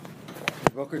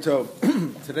Boker Tov.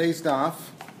 Today's daf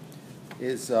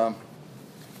is daf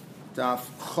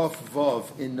Chof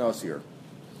Vav in Nazir.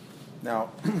 Now,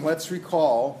 let's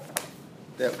recall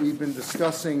that we've been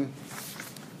discussing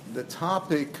the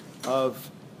topic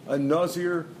of a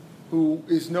Nazir who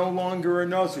is no longer a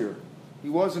Nazir. He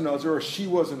was a Nazir, or she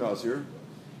was a Nazir.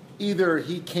 Either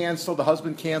the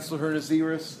husband canceled her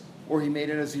Naziris, or he made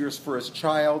a Naziris for his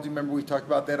child. You remember we talked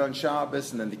about that on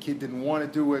Shabbos, and then the kid didn't want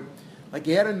to do it. Like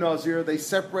he had a Nazir, they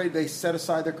set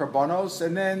aside their karbanos,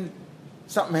 and then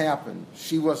something happened.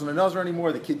 She wasn't a Nazir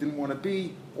anymore, the kid didn't want to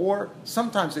be, or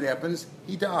sometimes it happens,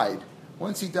 he died.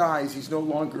 Once he dies, he's no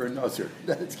longer a Nazir.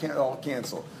 It's all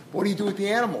canceled. But what do you do with the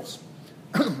animals?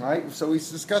 Right? So we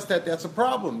discussed that. That's a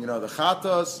problem. The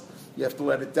chatas, you have to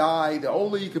let it die. The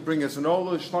ola, you could bring as an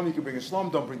ola. Shlom, you could bring a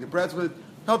shlom. Don't bring the breads with it.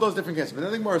 All those different cases. But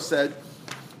then the Gemara said,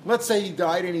 let's say he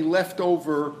died and he left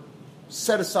over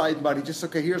set aside money,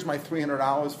 here's my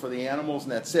 $300 for the animals,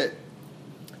 and that's it.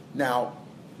 Now,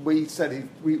 we said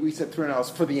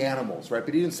 $300 for the animals, right?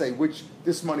 But he didn't say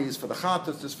this money is for the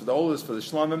chatas, this for the olas, for the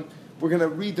shlomim. We're going to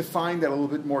redefine that a little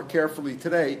bit more carefully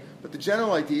today. But the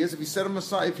general idea is if he set them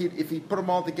aside, if he put them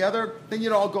all together, then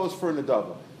it all goes for a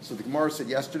nadava. So the Gemara said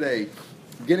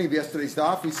beginning of yesterday's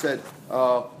daf, he said,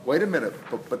 wait a minute,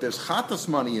 but there's chatas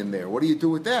money in there. What do you do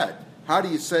with that? How do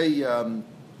you say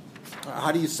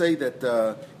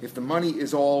that if the money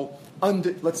is all,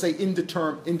 let's say,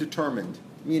 indetermined,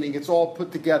 meaning it's all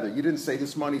put together? You didn't say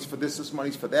this money's for this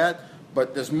money's for that,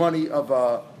 but there's money of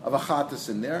a chatas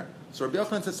in there. So Rabbi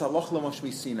Yochanan says, Haloch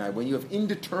l'moshmi Sinai. When you have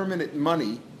indeterminate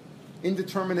money,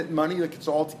 like it's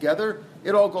all together,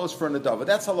 it all goes for a nadava.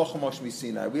 That's Haloch l'moshmi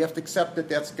Sinai. We have to accept that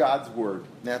that's God's word.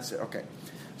 That's it. Okay.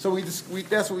 So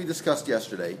that's what we discussed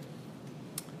yesterday.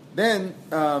 Then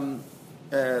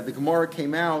the Gemara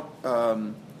came out.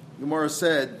 Gemara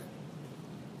said,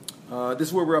 this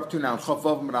is where we're up to now. Chav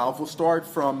Vav and Aleph. We'll start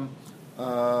from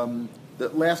the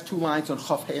last two lines on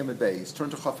Chav Hey Amid Beis. Turn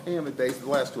to Chav Hey Amid Beis, the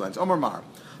last two lines. Omar Mar.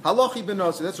 Halachi ben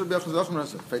Nazir. That's what Rabbi Yochanan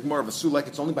says. If more of a like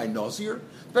it's only by Nazir.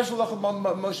 Special halacha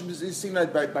Moshe is seen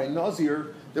by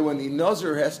Nazir, that when the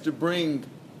Nazir has to bring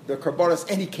the karbanos,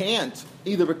 and he can't,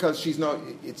 either because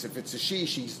if it's a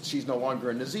she's no longer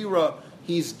a Nazira,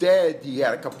 he's dead, he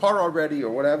had a kapara already,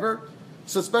 or whatever.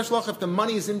 So special if the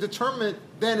money is indeterminate,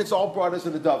 then it's all brought as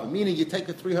a nadava. Meaning you take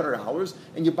the $300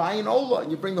 and you buy an ola and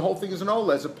you bring the whole thing as an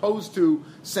ola, as opposed to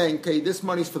saying, okay, this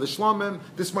money's for the shlomim,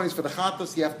 this money's for the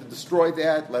chatas, you have to destroy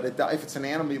that, let it die. If it's an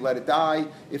animal, you let it die.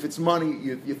 If it's money,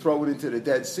 you throw it into the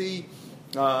Dead Sea.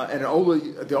 And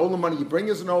the ola money you bring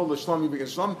as an ola, shlom you bring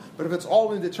as shlom. But if it's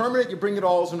all indeterminate, you bring it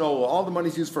all as an ola. All the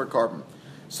money's used for a carbon.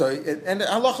 So, and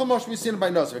halacha moshe we seen by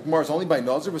Nazir. Gemara is only by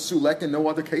Nazir, with sulek, and no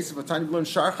other case of a tiny blue and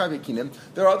sharcha v'kinim.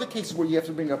 There are other cases where you have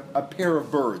to bring a pair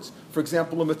of birds. For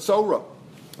example, a metzora.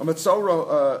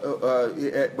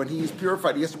 When he's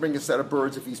purified, he has to bring a set of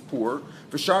birds if he's poor.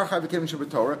 For sharcha v'kinim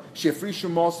shabbatorah, shefrishu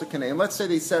malsa kanei. Let's say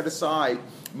they set aside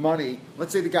money.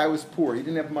 Let's say the guy was poor. He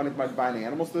didn't have money to buy an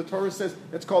animal. So the Torah says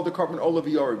it's called the carbon olav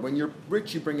yored. When you're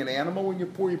rich, you bring an animal. When you're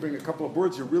poor, you bring a couple of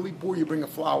birds. You're really poor, you bring a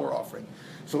flower offering.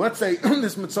 So let's say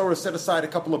this Mitzorah set aside a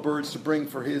couple of birds to bring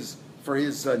for his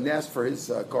nest, for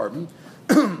his garden,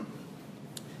 and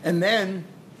then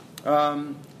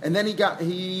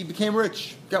he became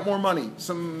rich, got more money.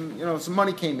 Some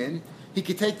money came in. He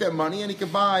could take that money and he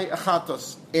could buy a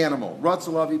chatos animal.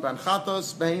 Ratzalavi ban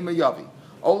chatos behema yavi.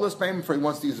 Ola's payment for he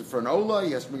wants to use it for an ola.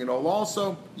 He has to bring an ola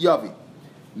also. Yavi.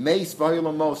 Meis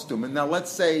vayula mostum. And now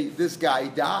let's say this guy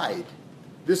died.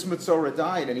 This Mitzorah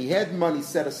died, and he had money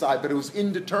set aside, but it was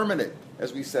indeterminate.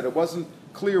 As we said, it wasn't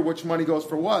clear which money goes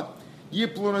for what.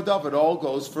 Yiplu nadava, it all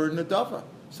goes for nadava.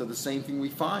 So the same thing we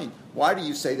find. Why do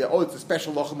you say that? Oh, it's a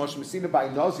special locha moshe messina by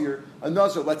Nazir. A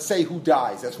Nazir, let's say, who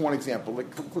dies. That's one example.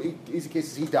 Like easy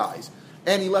cases, he dies.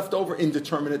 And he left over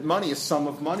indeterminate money, a sum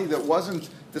of money that wasn't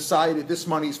decided, this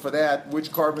money's for that,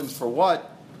 which carbon's for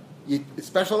what. It's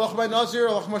special loch by Nazir,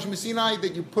 loch Moshe Messinai,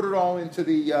 that you put it all into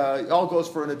it all goes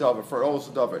for an adava, for all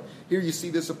adava. Here you see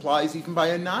this applies even by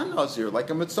a non-Nazir, like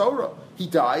a Mitzorah. He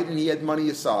died and he had money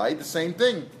aside, the same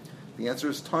thing. The answer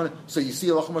is ton. So you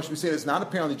see loch Moshe Messinai is not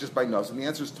apparently just by Nazir. The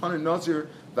answer is ton and Nazir,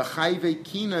 v'chayve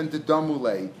kinan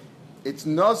dedamule. It's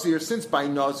Nazir, since by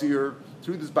Nazir,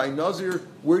 through this by Nazir,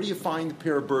 where do you find a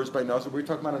pair of birds by Nazir? We're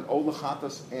talking about an ola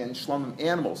chatas and shlomim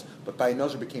animals, but by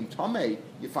Nazir became tamei.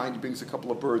 You find he brings a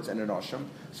couple of birds and an asham.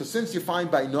 So since you find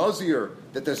by Nazir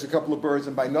that there's a couple of birds,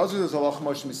 and by Nazir there's a loch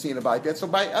moshe messina by that, so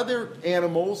by other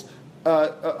animals,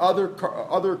 other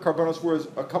karbanos where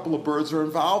a couple of birds are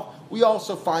involved, we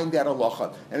also find that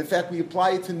halacha. And in fact, we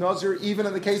apply it to Nazir even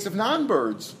in the case of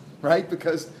non-birds. Right?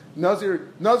 Because Nazir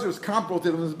is comparable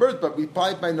to the birds, but we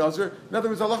apply it by Nazir. In other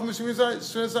words, Allah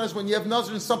is when you have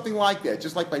Nazir and something like that.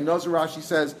 Just like by Nazir, Rashi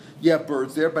says you have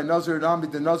birds there. By Nazir Nami,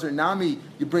 the Nazir Nami,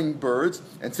 you bring birds.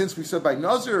 And since we said by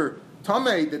Nazir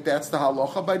Tameh that's the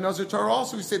halacha, by Nazir Torah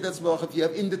also we say that's the halacha. If you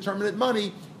have indeterminate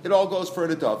money, it all goes for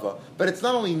an adava. But it's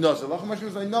not only Nazir. Allah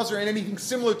is like Nazir and anything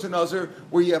similar to Nazir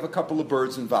where you have a couple of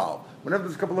birds involved. Whenever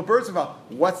there's a couple of birds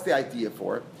involved, what's the idea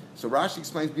for it? So Rashi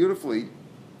explains beautifully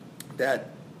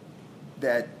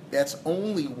that's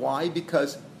only why,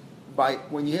 because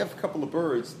when you have a couple of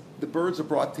birds, the birds are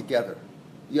brought together.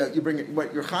 You're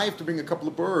chayiv to bring a couple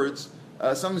of birds.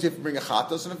 Sometimes you have to bring a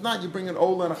chatos, and if not, you bring an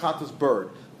ola and a chatos bird.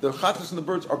 The chatos and the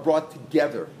birds are brought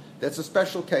together. That's a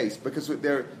special case because you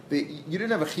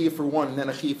didn't have a chiyuv for one and then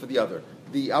a chiyuv for the other.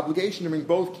 The obligation to bring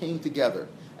both came together.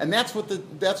 And that's what the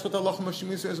Halacha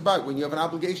Mashemisa is about. When you have an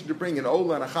obligation to bring an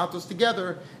ola and a chatos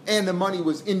together, and the money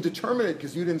was indeterminate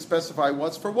because you didn't specify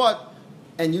what's for what,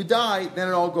 and you die, then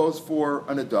it all goes for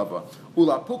an adava.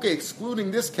 Ulapuke,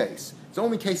 excluding this case. It's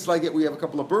only cases like it where you have a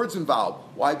couple of birds involved.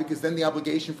 Why? Because then the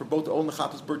obligation for both the ola and the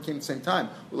chatos bird came at the same time.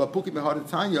 Ulapuke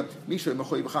mehadatanya misha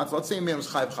mechoy b'chatos. Let's say a man was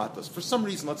chayv chatos. For some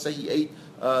reason, let's say he ate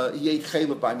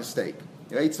chaylev by mistake.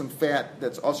 He ate some fat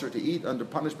that's usher to eat under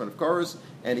punishment of Koros,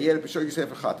 and he ate it b'shor yisef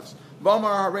v'chatos.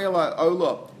 V'amar harela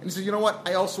ola, and he said, you know what?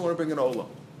 I also want to bring an ola.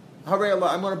 Harela,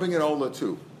 I want to bring an ola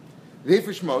too.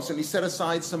 V'ifishmos, and he set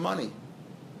aside some money.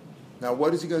 Now,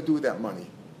 what is he going to do with that money?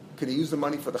 Can he use the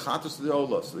money for the chatos or the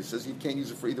ola? So he says you can't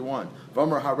use it for either one.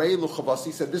 V'amar harelu chavas,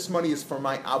 he said this money is for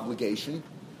my obligation.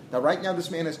 Now, right now, this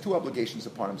man has two obligations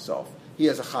upon himself. He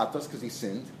has a chatos because he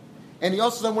sinned. And he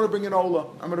also said, I want to bring an ola.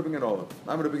 I'm a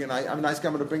nice guy.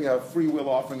 I'm going to bring a free will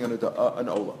offering and an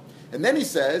ola. And then he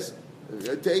says,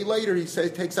 a day later,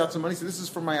 takes out some money. He says, this is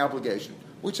for my obligation.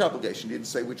 Which obligation? He didn't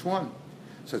say which one.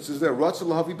 So it says there,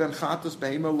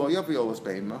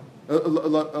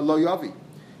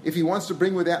 if he wants to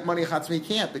bring with that money chatzmi, he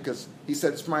can't because he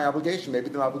said it's for my obligation. Maybe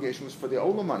the obligation was for the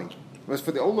ola money. It was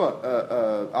for the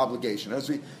ola obligation.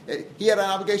 He had an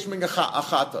obligation to bring a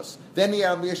chatas. Then he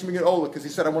had an obligation to bring an ola because he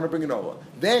said, I want to bring an ola.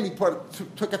 Then he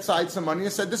took aside some money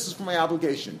and said, this is for my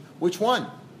obligation. Which one?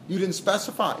 You didn't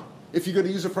specify. If you're going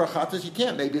to use it for a chatas, you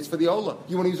can't. Maybe it's for the ola.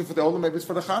 You want to use it for the ola, maybe it's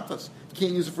for the chatas. You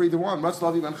can't use it for either one.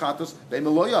 Ratzlavi ben chatas, bein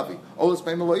meloyavi. Olas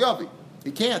bein meloyavi.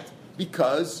 You can't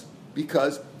because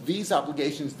these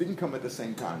obligations didn't come at the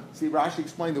same time. See, Rashi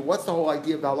explained that what's the whole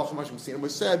idea of the halacha mashmesina? It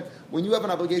was said when you have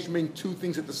an obligation to bring two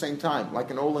things at the same time, like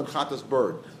an ola and chatas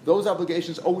bird, those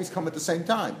obligations always come at the same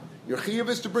time. Your chiyuv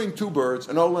is to bring two birds,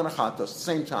 an ola and a chatas, at the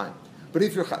same time. But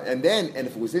if if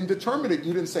it was indeterminate,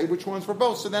 you didn't say which ones for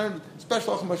both. So then,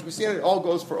 special halacha mashmesina, it all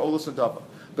goes for olas and dava.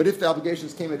 But if the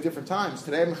obligations came at different times,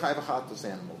 today I'm chayv a chatas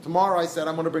animal. Tomorrow I said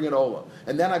I'm going to bring an ola,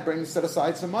 and then I set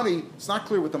aside some money. It's not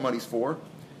clear what the money's for.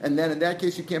 And then in that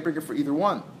case, you can't bring it for either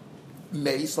one.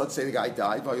 Mace, let's say the guy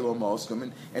died,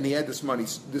 and he had this money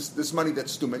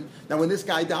that's stumin. Now, when this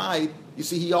guy died, you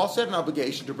see, he also had an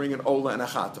obligation to bring an ola and a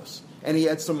chatos. And he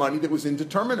had some money that was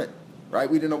indeterminate, right?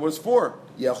 We didn't know what it was for.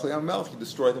 Yechli melch, you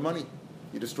destroy the money.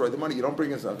 You don't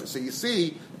bring it up. So you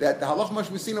see that the halach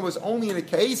mashmesina was only in a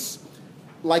case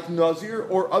like Nazir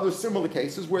or other similar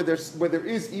cases where there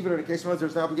is, even in a case where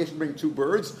there's an obligation to bring two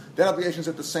birds, that obligation is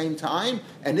at the same time,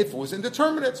 and if it was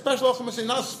indeterminate, special halacha mashmesina,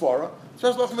 not svara,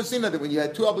 special halacha mashmesina, that when you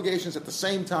had two obligations at the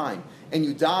same time, and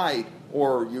you died,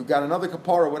 or you got another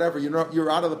kapara, or whatever,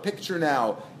 you're out of the picture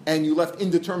now, and you left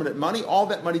indeterminate money, all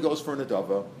that money goes for an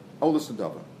adava, olas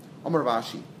adava. Amar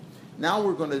Rashi. Now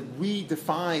we're going to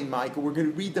redefine, Michael,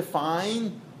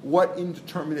 what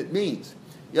indeterminate means.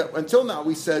 Yeah, until now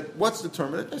we said, what's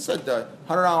determinate? I said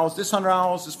 $100, this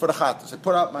 $100 is for the chatas.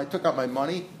 I took out my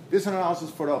money. This $100 is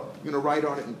for write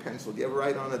on it in pencil. Do you ever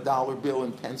write on a dollar bill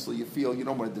in pencil? You feel you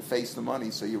don't want to deface the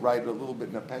money, so you write it a little bit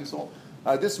in a pencil.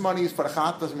 This money is for the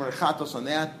chatas. I'm going to chatas on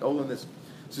that. All in this.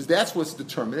 So that's what's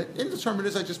determinate. Indeterminate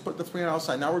is I just put the $300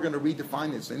 aside. Now we're going to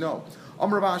redefine it. Say no.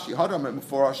 Amar Rashi, hadam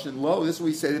mefurash and lo. This is what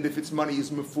we said that if its money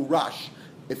is mefurash.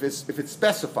 If it's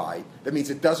specified, that means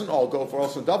it doesn't all go for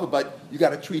also double, but you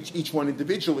got to treat each one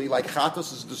individually. Like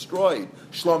chatos is destroyed,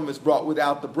 shlom is brought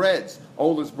without the breads,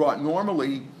 ol is brought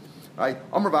normally. Right?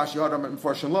 It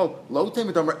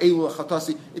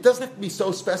doesn't have to be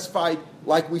so specified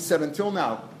like we said until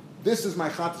now. This is my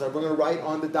chatas. I'm going to write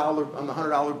on the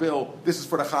 $100 bill. This is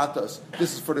for the chatas.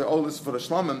 This is for the ol. This is for the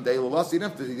shlomim. You don't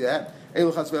have to do that. Even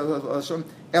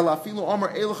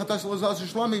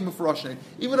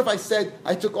if I said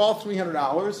I took all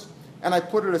 $300 and I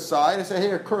put it aside, I say,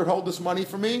 "Here, Kurt, hold this money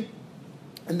for me,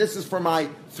 and this is for my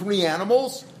 3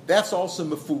 animals." That's also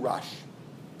mefurash.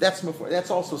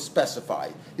 That's also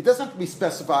specified. It doesn't have to be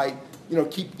specified.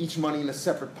 keep each money in a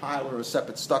separate pile or a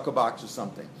separate stucco box or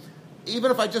something.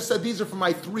 Even if I just said these are for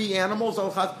my 3 animals,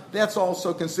 that's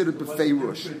also considered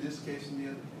befeirush. In this case and the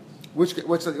other case?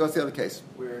 What's the other case?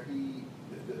 Where the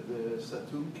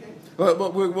Satum case? Well,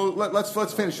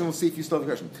 let's finish and we'll see if you still have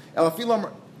a question.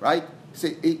 Elafilam, right?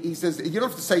 He says you don't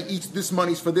have to say this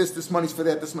money's for this money's for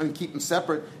that, this money, keep them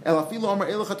separate. Even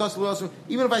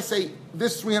if I say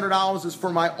this $300 is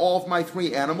for all of my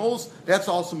 3 animals, that's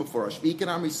also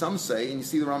mufurash. Some say, and you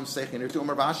see the Ram Sech in here too, you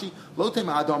don't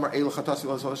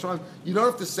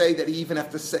have to say that he even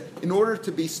have to say, in order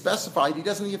to be specified, he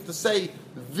doesn't have to say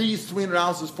these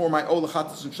 $300 is for my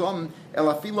olachatas and shalom.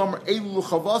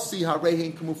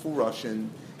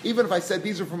 Even if I said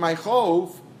these are for my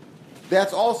chov,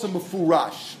 that's also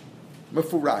mufurash.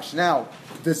 Now,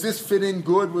 does this fit in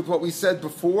good with what we said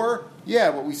before?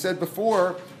 Yeah, what we said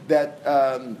before, that,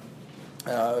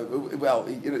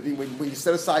 when you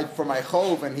set aside for my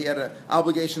chov, and he had an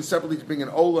obligation separately to bring an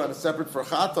ola and a separate for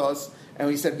chatos, and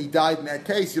we said he died in that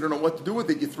case, you don't know what to do with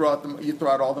it, you throw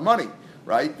out all the money.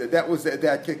 Right? That was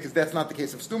that because that's not the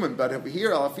case of Stuman. But over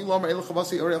here, in other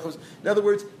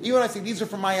words, even when I say these are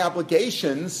for my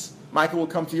obligations, Michael will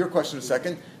come to your question in a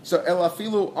second. So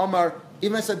Elafilu Omar,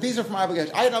 even if I said these are for my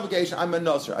obligations, I had an obligation, I'm a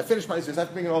Nazir, I finished my business, I have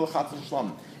to bring in all the chatas and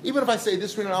shlamim. Even if I say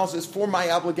this analysis is for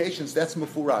my obligations, that's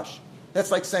mufurash.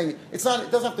 That's like saying it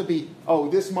doesn't have to be,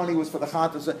 this money was for the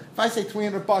chatas. If I say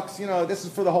 $300, this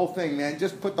is for the whole thing, man.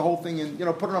 Just put the whole thing in,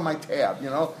 put it on my tab.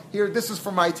 Here, this is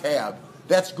for my tab.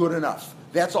 That's good enough.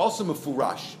 That's also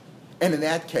mufurash. And in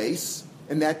that case,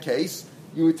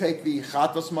 you would take the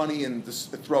chatas money and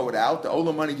throw it out. The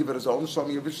ola money, give it his own.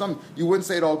 You wouldn't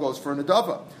say it all goes for a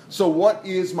nadava. So what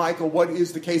is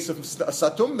the case of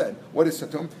satum then? What is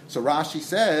satum? So Rashi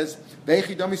says,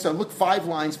 look 5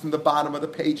 lines from the bottom of the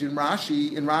page in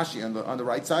Rashi on the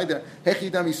right side there.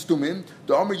 Hechidami stumim.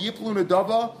 The omer yiplu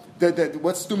nadava.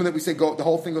 What's stumim that we say the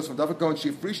whole thing goes from nadava? Going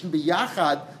shifrishin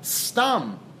biyachad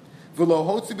stam.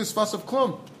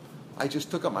 I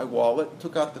just took out my wallet,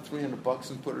 took out the $300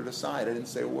 and put it aside. I didn't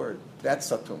say a word.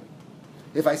 That's satum.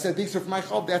 If I said these are for my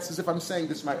chov, that's as if I'm saying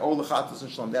this is my olachatas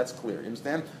and shalom. That's clear. You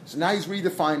understand? So now he's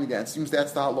redefining that. It seems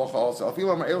that's the halacha also.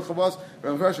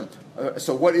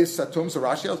 So what is satum? So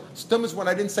Rashi tells satum is when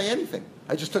I didn't say anything.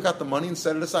 I just took out the money and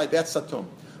set it aside. That's satum.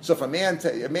 So if a man,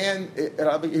 he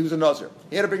was a nazir,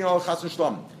 he had to bring an olachatas and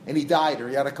shalom, and he died, or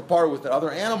he had a kapara with the other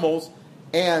animals,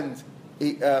 and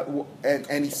he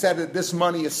set this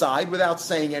money aside without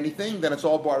saying anything, then it's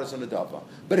all baras and adava.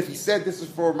 But if he said this is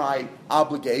for my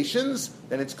obligations,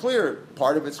 then it's clear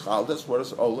part of it's chaldas, part of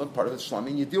it's ola, part of it's shlami,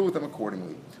 and you deal with them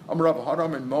accordingly.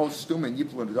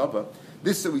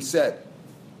 This that we said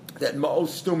that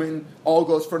ma'os stumin all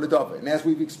goes for nadava, and as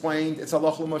we've explained, it's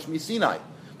halach l'mosh misinai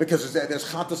because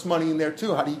there's chatas money in there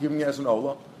too. How do you give me as an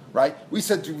ola? Right? We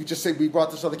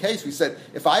brought this other case. We said,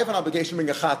 if I have an obligation to bring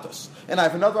a chatos, and I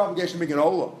have another obligation to bring an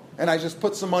ola, and I just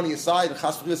put some money aside, and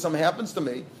chas v'chila something happens to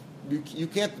me, you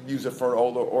can't use it for an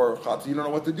ola or chatos. You don't know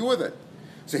what to do with it.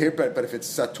 So here, but if it's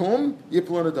satum,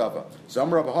 yiplu nadava. So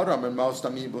Amar Rabbi Haram and Maos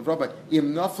Tamim Rabbi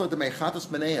im nafla demei chatos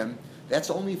b'neihem. That's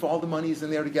only if all the money is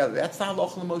in there together. That's the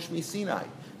halach l'mosh misinai.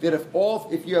 That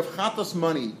if you have chatos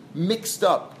money mixed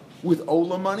up with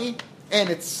ola money and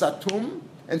it's satum,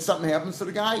 and something happens to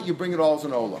the guy, you bring it all as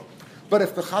an ola. But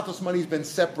if the chatos money's been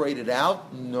separated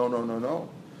out, no.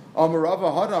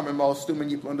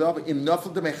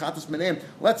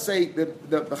 Let's say the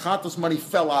chatos money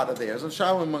fell out of there. There's a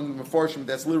shaila among the Mefarshim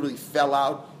that's literally fell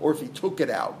out, or if he took it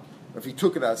out. It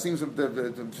seems from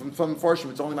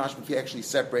Mefarshim it's only mashma if he actually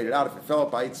separated it out. If it fell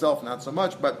out by itself, not so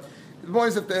much. But the point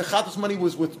is, if the chatos money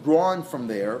was withdrawn from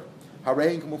there,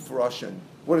 harein k'mu furashin.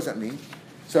 What does that mean?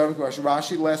 So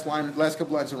Rashi, last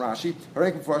couple lines in Rashi.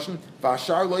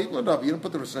 You don't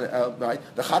put the right.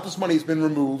 The chatos money has been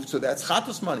removed, so that's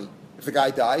chatos money. If the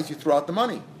guy dies, you throw out the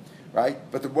money, right?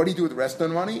 But what do you do with the rest of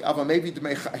the money? Maybe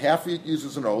half of it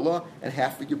uses an ola, and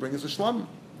half of it you bring as a shlam,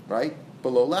 right?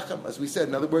 Below lechem, as we said.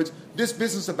 In other words, this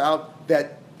business about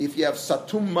that if you have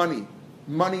satum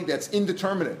money that's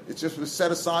indeterminate, it's just set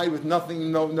aside with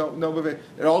nothing, no,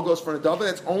 it all goes for an adava.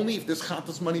 That's only if there's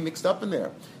chatas money mixed up in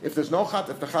there. If there's no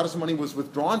if the chatas money was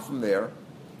withdrawn from there,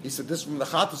 he said this from the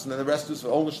chatas and then the rest is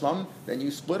ola shlam, then you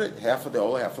split it, half of the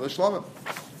ola, half of the shlamim.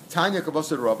 Tanya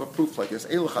Kavasar Rabba, proof like this.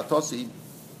 El Chatosi,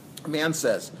 a man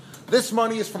says, this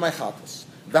money is for my chatas.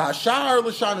 The hashar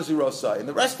l'shan zirosa, and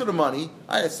the rest of the money,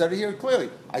 I said it here clearly.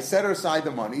 I set aside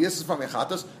the money. This is for my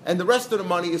chatas, and the rest of the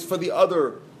money is for the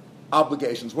other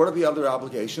obligations. What are the other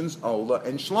obligations? Ola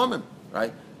and shlamim,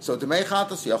 right? So Demei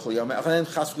Chatas Yachol Yom and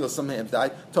Chas V'chila some have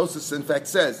died. Tosas in fact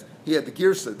says he had the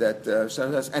girsa that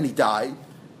says and he died.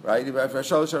 right? He says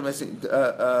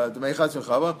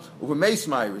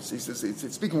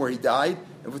it's speaking where he died,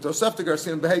 and with Tosefta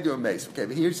Garcia and Behedu and Mace. Okay,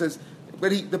 but here he says,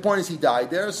 the point is he died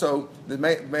there. So the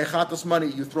mechatos money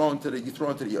you throw into the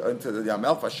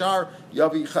Yamel Fashar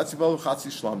Yavi Chatzivol Chatzi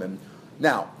Shlamim.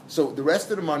 Now, so the rest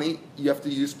of the money you have to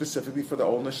use specifically for the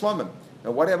Ol Neshlamim.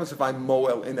 Now, what happens if I'm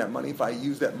moel in that money? If I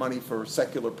use that money for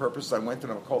secular purposes, I went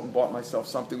to a cult and bought myself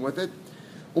something with it.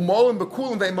 If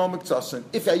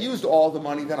I used all the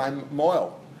money, then I'm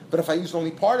moel. But if I used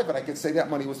only part of it, I could say that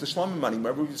money was the shlamim money.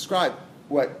 Remember we described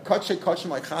what kachim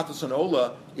like chatos and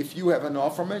ola. If you have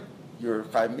enough from it, you're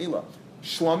chayv mila.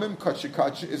 Shlamim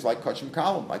kach is like kachim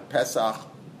kalam, like Pesach,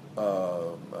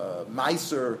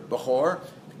 Meiser, Bechor.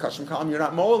 Kachim kalam, you're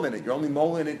not moel in it. You're only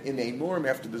moel in it in a murim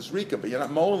after the zrika, but you're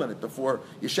not moel in it before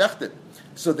you shecht it.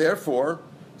 So therefore.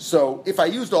 So if I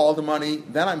used all the money,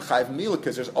 then I'm chayv mila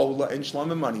because there's ola and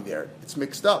shlamim money there. It's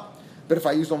mixed up. But if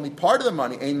I used only part of the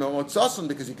money, ain't no motzasim,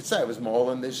 because you could say I was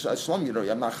moel and the shlamim. You know,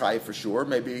 I'm not chayv for sure.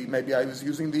 Maybe I was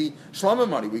using the shlamim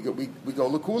money. We go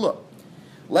lakula.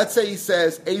 Let's say he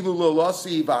says elu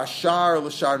lolasi v'ashar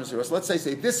l'shar naziros. Let's say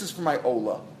this is for my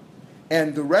ola,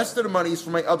 and the rest of the money is for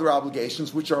my other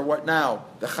obligations, which are what now?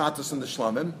 The chatos and the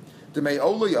shlamim. The may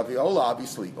ola yavi ola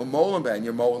obviously umolim ben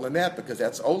you're moel in that because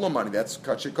that's ola money, that's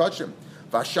kachim.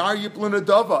 Vashar yiplun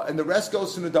adava, and the rest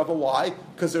goes to nadava. Why?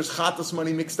 Because there's chatas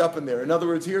money mixed up in there. In other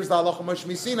words, here's the halacha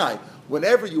mashmi sinai.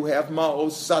 Whenever you have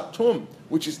ma'os satum,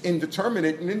 which is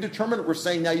indeterminate, and indeterminate we're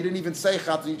saying now you didn't even say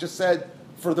chatas, you just said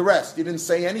for the rest. You didn't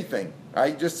say anything.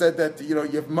 Right? You just said that you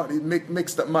have money,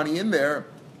 mixed up money in there.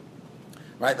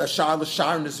 Right? Ashar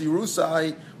l'shar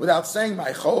nezirusai without saying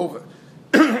my chov.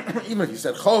 Even if you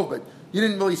said chov, but you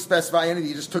didn't really specify anything,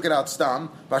 you just took it out stam.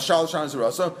 Vashal shan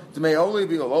zeroso. To may only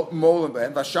be molen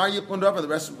ben. Vashar yiplun over the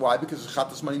rest. Why? Because there's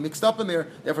chatas money mixed up in there.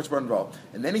 Therefore, it's burned involved.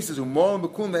 And then he says umolen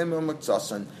bekun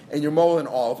ve'emel and you're molen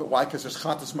all of it. Why? Because there's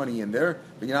chatas money in there,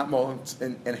 but you're not molen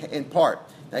in part.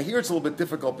 Now here it's a little bit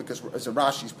difficult because, as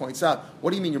Rashi points out,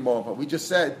 what do you mean you're molen part? We just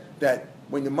said that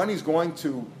when the money's going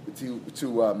when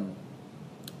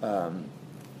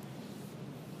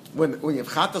you have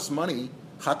chatas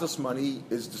money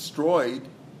is destroyed,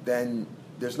 then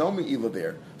there's no me'ila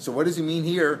there. So what does he mean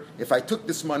here? If I took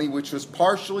this money, which was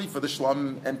partially for the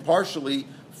shlam and partially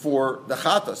for the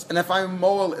chatas, and if I'm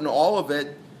moel in all of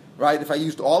it, right? If I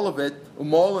used all of it,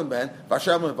 umol and ben,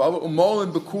 umol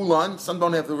and bekulan, some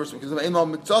don't have the words because of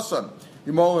emal miktasan.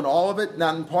 You moel in all of it,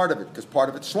 not in part of it, because part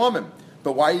of it's shlamim.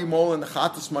 But why are you moel in the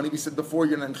chatas money? We said before,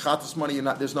 you're in chatas money,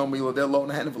 there's no me'ila there, lo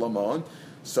nehen v'lo.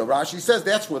 So Rashi says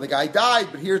that's where the guy died,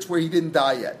 but here it's where he didn't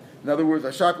die yet. In other words, but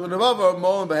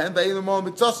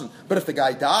if the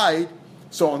guy died,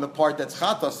 so on the part that's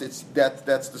chatas,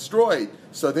 that's destroyed.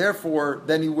 So therefore,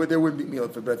 then there wouldn't be meal.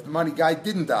 But if the money guy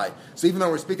didn't die, so even though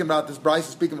we're speaking about this, Bryce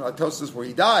is speaking about Tosas where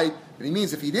he died, and he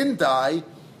means if he didn't die,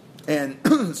 and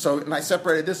and I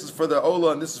separated this is for the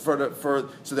ola and this is for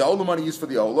so the ola money used for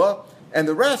the ola. And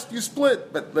the rest, you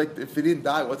split. But like, if he didn't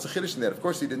die, what's the chiddush in that? Of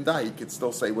course, he didn't die. He could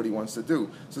still say what he wants to do.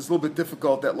 So it's a little bit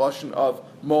difficult, that lashon of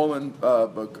molen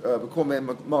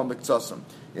b'kum miktasim.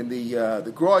 In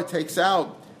the Groi takes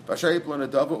out b'shayiplan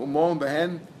adava umolen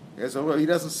behen. He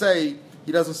doesn't say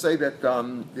that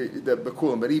the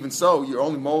b'kulim. But even so, you're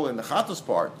only molen in the chatas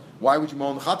part. Why would you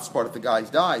molen the chatas part if the guy's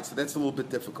died? So that's a little bit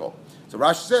difficult. So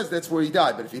Rashi says that's where he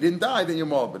died. But if he didn't die, then you're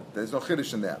molen. But there's no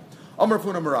chiddush in that. Amar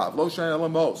funa marav lo shana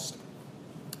elamos.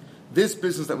 This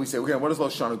business that we say, okay, what is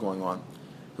Loshana going on?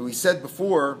 We said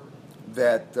before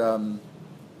that, that's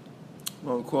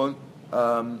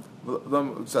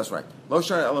right. Loshana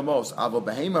elamos, avo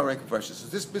behema rank precious. Is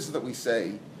this business that we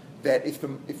say that if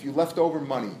you left over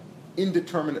money,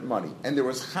 indeterminate money, and there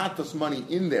was chatas money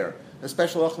in there,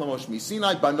 especially achlamosh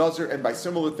misinai, by nazir, and by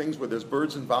similar things where there's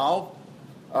birds involved,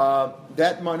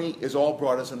 that money is all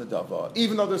brought as an adava,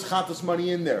 even though there's chatas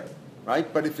money in there,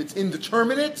 right? But if it's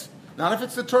indeterminate, not if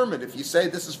it's determined. If you say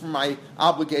this is for my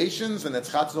obligations and it's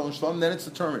chatzon and shlom, then it's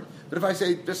determined. But if I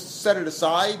say just set it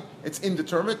aside, it's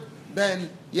indeterminate, then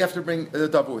you have to bring the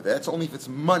double with it. That's only if it's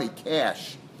money,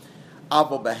 cash.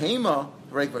 Avo behema,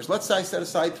 let's say I set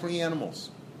aside 3 animals.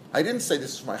 I didn't say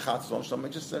this is for my chatzon and shlom. I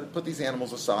just said put these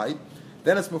animals aside.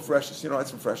 Then it's mufreshes.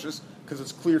 It's mufreshes because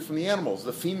it's cleared from the animals.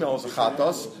 The female is a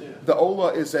chatas. The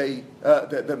ola is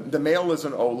the male is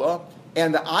an ola.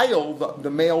 And the ayil,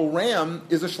 the male ram,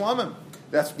 is a shlamim.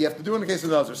 That's what you have to do in the case of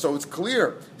the other. So it's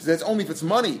clear. It's only if it's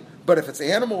money. But if it's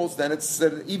animals, then it's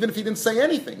even if he didn't say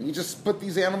anything, you just put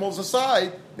these animals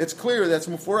aside. It's clear that's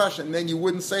mufurash, and then you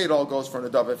wouldn't say it all goes for an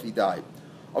adav if he died.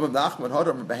 Okay,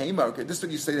 this is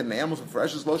what you say that an animal's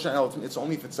mufurash is lo shan. It's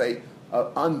only if it's a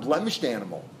unblemished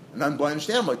animal. an unblemished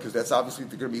animal, because that's obviously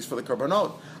going to be used for the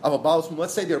carbonot.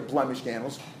 Let's say they're blemished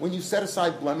animals. When you set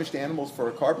aside blemished animals for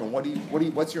a carbon,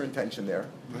 what's your intention there?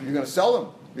 You're going to sell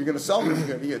them. You're going to sell them.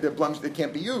 They're blemished. They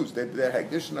can't be used. They're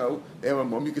hagdishno. They have a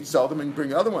mum. You could sell them and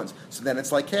bring other ones. So then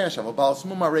it's like cash. Then it's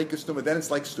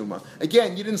like stuma.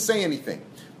 Again, you didn't say anything.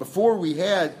 Before we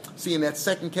had, see in that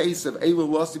second case of Eilu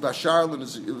Losti Bashar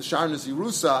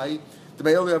Nazirusai,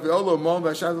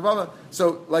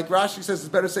 so like Rashi says, it's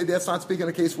better to say that's not speaking of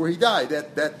a case where he died.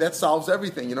 That solves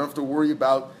everything. You don't have to worry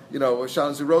about, Shan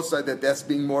Zirosai, that's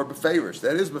being more beferish.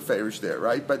 That is beferish there,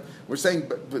 right? But we're saying,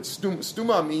 but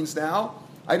stuma means now,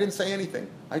 I didn't say anything.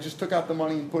 I just took out the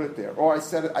money and put it there. Or I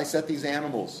set these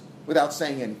animals without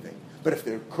saying anything. But if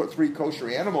they're three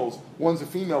kosher animals, one's a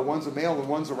female, one's a male, and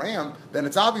one's a ram, then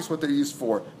it's obvious what they're used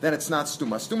for. Then it's not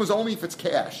stuma. Stuma is only if it's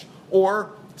cash.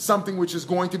 Or something which is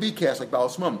going to be cash, like Baal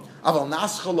Shmum. Aval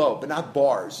naschalo, but not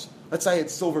bars. Let's say I had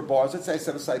silver bars. Let's say I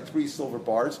set aside 3 silver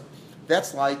bars.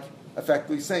 That's like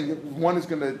effectively saying I'm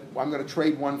going to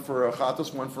trade one for a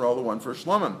chatos, one for Ola, one for a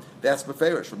shlomim. That's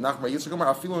beferish. From Nachman Yitzchak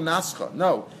Amar, afilu nascha.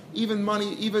 No, even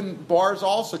money, even bars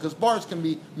also, because bars can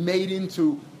be made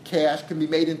into cash, can be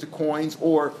made into coins,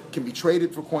 or can be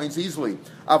traded for coins easily.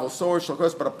 Aval sor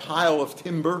shalkos, but a pile of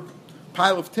timber,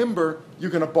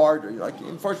 you're going to barter. Like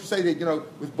first, you say that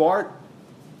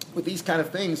with these kind of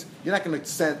things, you're not going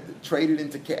to trade it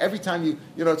into cash. Every time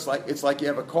it's like you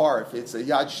have a car. If it's a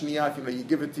yad shniya, if you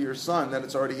give it to your son, then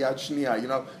it's already yad shniya.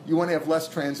 You want to have less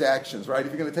transactions, right?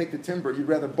 If you're going to take the timber, you'd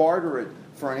rather barter it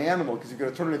for an animal because you're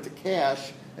going to turn it into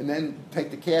cash and then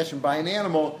take the cash and buy an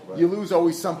animal. Right. You lose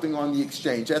always something on the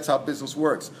exchange. That's how business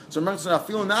works. So remember,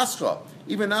 feeling nascha.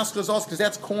 Even nascha is also because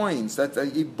that's coins.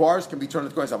 Bars can be turned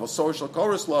into coins. I have a social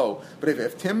chorus low, but if you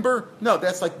have timber, no,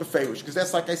 that's like beferish because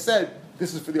that's like I said.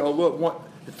 This is for the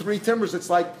 3 timbers. It's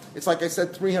like I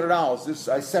said, $300. This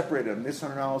I separated them. This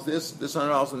 $100, this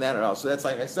 $100, and that $100. So that's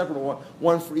like I separated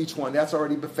one for each one. That's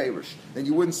already beferish. Then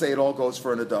you wouldn't say it all goes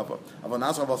for an adava.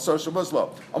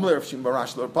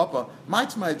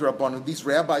 These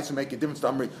rabbis who make a difference to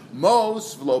Amri,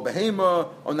 mos v'lo behema,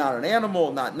 or not an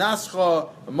animal, not nascha,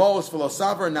 mos v'lo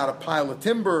savar, not a pile of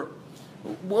timber.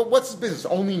 What's the business?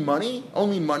 Only money?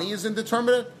 Only money is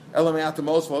indeterminate? Elamiyat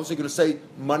you're going to say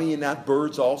money and not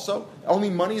birds also? Only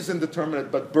money is indeterminate,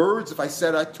 but birds, if I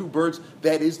said 2 birds,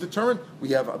 that is determined. We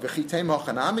have v'chitem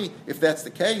hachanami. If that's the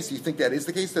case, you think that is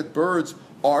the case, that birds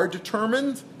are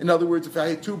determined? In other words, if I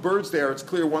had 2 birds there, it's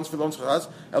clear one's for lon schachas.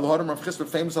 Elohadam Rav Chisda,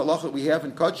 famous halacha that we have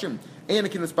in Kachim.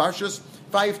 Anakin is Pashas.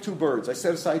 If I have 2 birds, I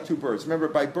set aside 2 birds. Remember,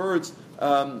 by birds,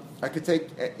 I could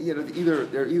take they're either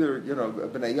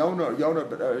b'nei Yona or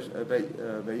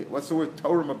Yona. What's the word?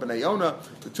 Torah of b'nei Yona.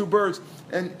 The 2 birds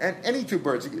and any 2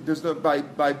 birds. There's no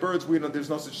by birds we know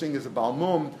there's no such thing as a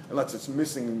balmum unless it's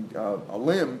missing a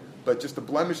limb. But just a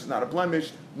blemish is not a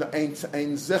blemish. Ein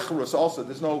zechrus also.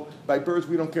 There's no by birds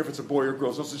we don't care if it's a boy or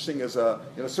girl. There's no such thing as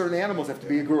certain animals have to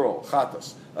be a girl.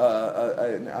 Chatas.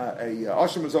 A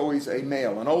asham is always a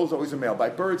male. An ola is always a male. By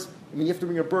birds, you have to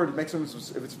bring a bird. It makes sense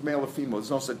if it's male or female.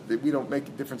 There's no such, we don't make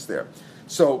a difference there.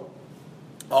 So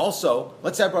also,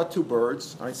 let's say I brought 2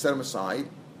 birds. I set them aside,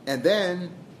 and then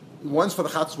one's for the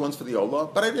chatas, one's for the ola.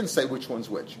 But I didn't say which one's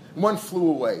which. One flew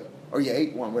away, or you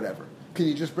ate one, whatever. Can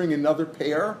you just bring another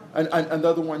pair,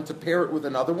 another one to pair it with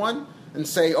another one, and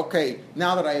say, okay,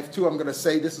 now that I have 2, I'm going to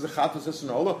say this is a chatas, this is an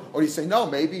ola? Or do you say, no,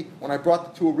 maybe when I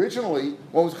brought the 2 originally,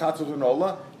 one was chatas and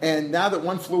ola, and now that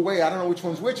one flew away, I don't know which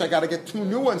one's which. I got to get 2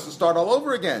 new ones to start all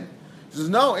over again. He says,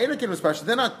 no, Anakin was special.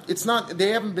 They're not. It's not.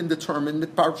 They haven't been determined. The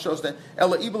Parv shows that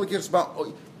Ella Ibel gives about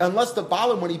unless the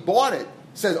Balam when he bought it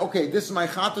says, okay, this is my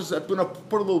chatas. I'm going to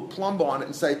put a little plumb on it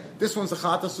and say this one's the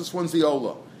chatas, this one's the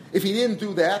ola. If he didn't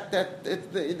do that,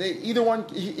 either one,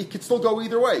 it could still go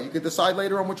either way. You could decide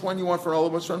later on which one you want for ola,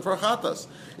 which one for a chatas.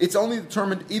 It's only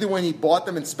determined either when he bought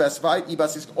them and specified,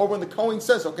 or when the Kohen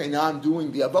says, okay, now I'm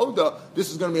doing the avoda,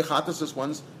 this is going to be a chatas, this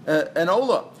one's an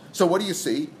ola. So what do you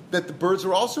see? That the birds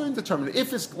are also indeterminate.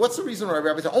 What's the reason why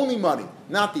Rabbi said only money,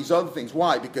 not these other things?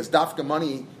 Why? Because dafka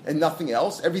money and nothing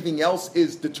else. Everything else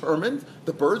is determined.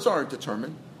 The birds aren't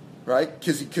determined. Right?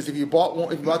 Because if you bought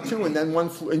 2 and then one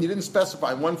flew, and you didn't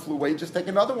specify, one flew away, just take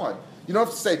another one. You don't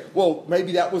have to say, well,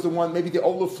 maybe that was the one, maybe the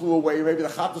ola flew away, or maybe the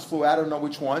chatas flew out, I don't know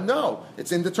which one. No,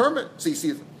 it's indeterminate. So you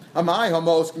see, Hamai,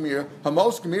 Hamos,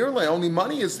 Gamir, only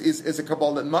money is a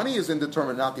kabbalah, that money is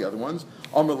indeterminate, not the other ones.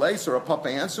 Amrleis, or a papa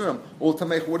answer him, well,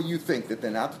 Tamech, what do you think? That they're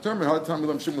not determined?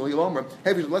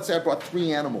 Hey, let's say I brought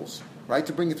 3 animals. right?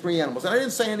 To bring in 3 animals. And I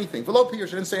didn't say anything. Below Pirush,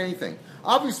 I didn't say anything.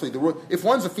 Obviously, if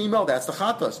one's a female, that's the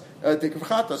chatas.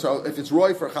 So if it's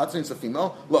roy for a chatas, it's a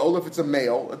female. La'ol, if it's a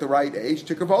male at the right age,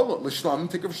 tikavola. L'shlamim,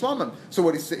 tikav shlamim. So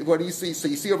what do you see? So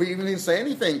you see over here, you didn't say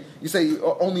anything. You say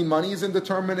only money is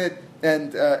indeterminate,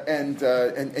 and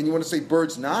you want to say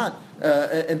birds not.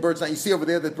 And birds not. You see over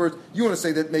there that birds. You want to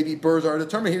say that maybe birds are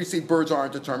determined. Here you see birds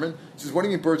aren't determined. He says, "What do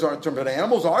you mean birds aren't determined? But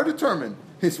animals are determined."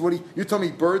 He says, "You tell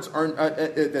me birds aren't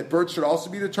that birds should also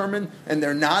be determined, and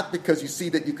they're not because you see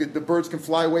that the birds can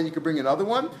fly away. You could bring another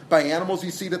one. By animals, you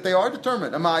see that they are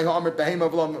determined.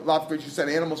 You said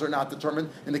animals are not determined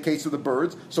in the case of the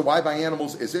birds. So why by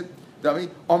animals is it?"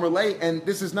 And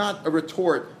this is not a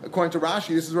retort according to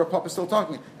Rashi. This is where Papa is still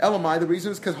talking. Elamai, the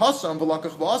reason is because Hasam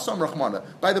v'lakach v'asam rachmana.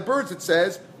 By the birds, it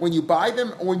says when you buy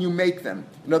them or when you make them.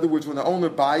 In other words, when the owner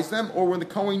buys them or when the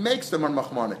Kohen makes them on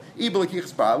machmana.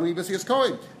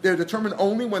 They're determined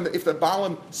only if the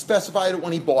Balaam specified it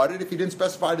when he bought it. If he didn't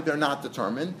specify it, they're not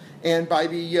determined. And by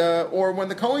or when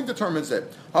the Kohen determines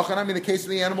it. Hachanam, in the case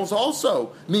of the animals also.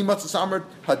 Mi matzas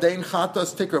hadein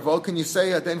chatas tikravo. Can you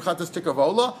say hadein chatas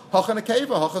tikravola?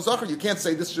 You can't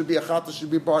say this should be a chatas,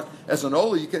 should be bought as an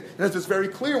ola. And it's very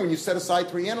clear when you set aside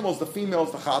 3 animals. The female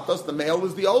is the chatas, the male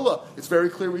is the ola. It's very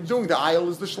clear what you're doing. The ayil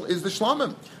is the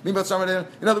shlamim.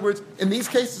 In other words, in these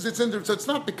cases, so it's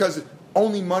not because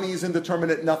only money is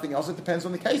indeterminate, nothing else. It depends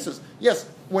on the cases. Yes,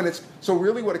 so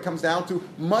really what it comes down to,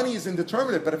 money is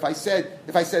indeterminate. But if I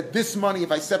said this money,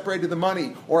 if I separated the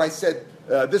money, or I said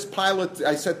this pilot,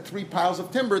 I said 3 piles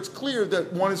of timber, it's clear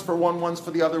that one is for one, one's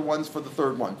for the other, one's for the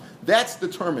third one. That's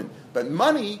determined. But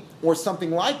money, or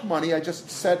something like money, I just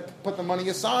said put the money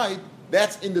aside.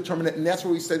 That's indeterminate, and that's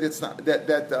where we say that it's not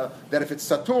that if it's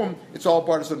satum, it's all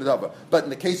bardas and nedava. But in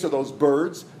the case of those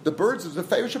birds, the birds is the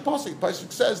feirush pasuk. Pasuk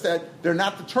says that they're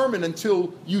not determined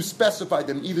until you specify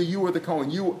them, either you or the Kohen.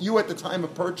 You at the time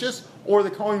of purchase, or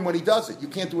the Kohen when he does it. You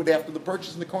can't do it after the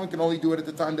purchase, and the Kohen can only do it at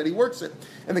the time that he works it.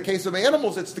 In the case of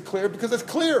animals, it's declared because it's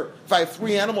clear. If I have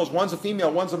 3 animals, one's a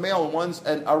female, one's a male, and one's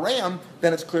a ram,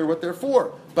 then it's clear what they're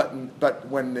for. But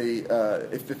when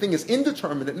if the thing is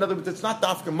indeterminate, in other words, it's not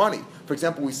dafka money. For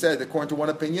example, we said, according to one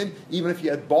opinion, even if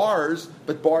you had bars,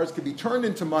 but bars could be turned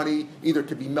into money, either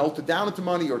could be melted down into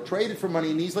money or traded for money,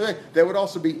 and easily, that would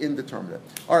also be indeterminate.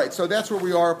 All right, so that's where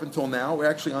we are up until now. We're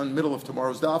actually on the middle of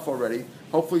tomorrow's daf already.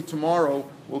 Hopefully tomorrow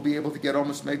we'll be able to get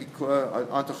almost maybe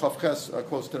onto Chavches,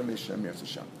 close to the Mishnah.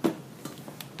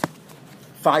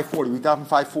 5:40. We daven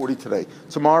 5:40 today.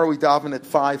 Tomorrow we daven at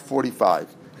 5:45.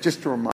 Just to remind.